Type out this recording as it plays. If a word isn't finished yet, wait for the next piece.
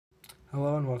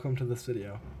Hello and welcome to this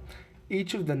video.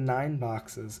 Each of the 9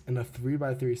 boxes in a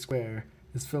 3x3 square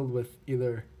is filled with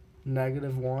either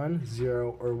 -1,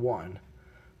 0, or 1.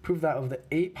 Prove that of the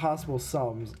 8 possible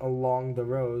sums along the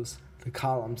rows, the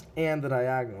columns, and the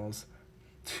diagonals,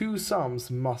 2 sums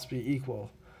must be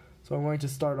equal. So I'm going to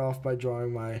start off by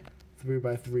drawing my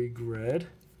 3x3 grid.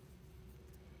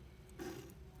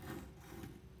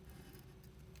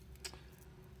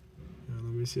 Let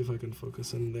me see if I can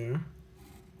focus in there.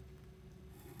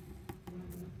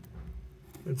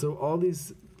 And so all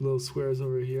these little squares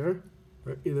over here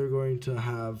are either going to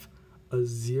have a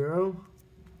 0,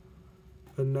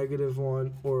 a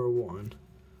 -1, or a 1.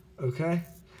 Okay?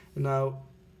 And now,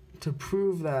 to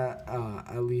prove that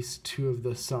at least 2 of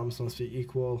the sums must be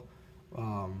equal,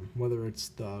 whether it's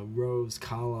the rows,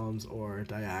 columns, or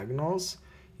diagonals,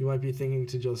 you might be thinking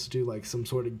to just do like some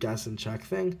sort of guess and check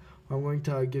thing. I'm going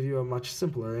to give you a much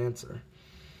simpler answer.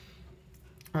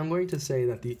 I'm going to say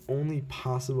that the only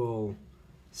possible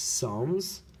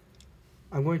sums,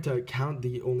 I'm going to count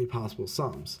the only possible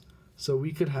sums. So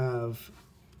we could have,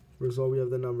 first of all, we have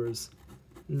the numbers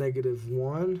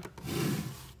 -1,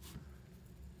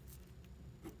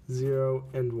 0,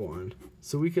 and 1.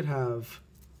 So we could have,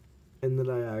 in the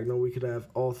diagonal, we could have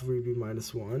all 3 be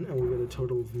 -1, and we get a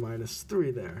total of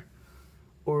 -3 there.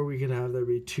 Or we could have there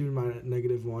be 2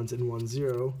 -1s and 1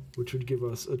 0, which would give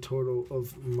us a total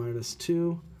of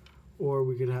 -2. Or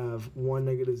we could have 1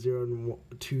 -0 and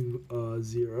 2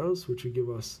 zeros, which would give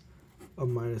us a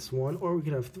 -1. Or we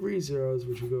could have 3 zeros,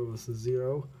 which would give us a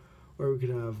 0. Or we could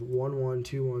have 1 1,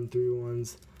 2 1, 3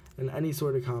 1s, and any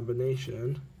sort of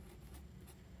combination,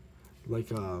 like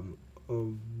a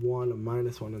 1, a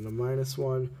 -1, and a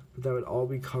 -1. But that would all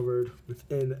be covered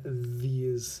within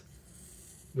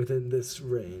this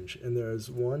range. And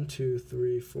there's 1, 2,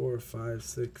 3, 4, 5,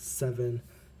 6, 7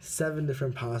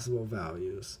 different possible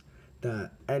values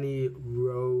that any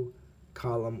row,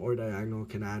 column, or diagonal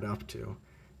can add up to.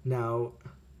 Now,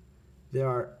 there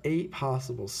are 8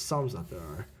 possible sums that there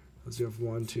are. So you have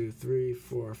 1, 2, 3,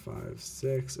 4, 5,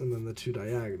 6, and then the 2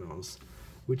 diagonals,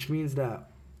 which means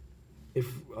that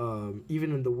if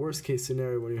even in the worst case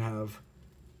scenario, when you have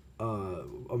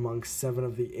amongst 7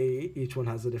 of the 8, each one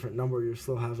has a different number, you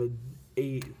still have a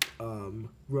 8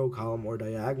 row, column, or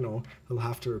diagonal. You'll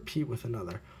have to repeat with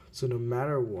another. So no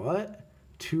matter what,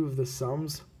 2 of the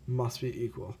sums must be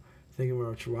equal. Thank you very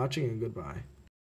much for watching, and goodbye.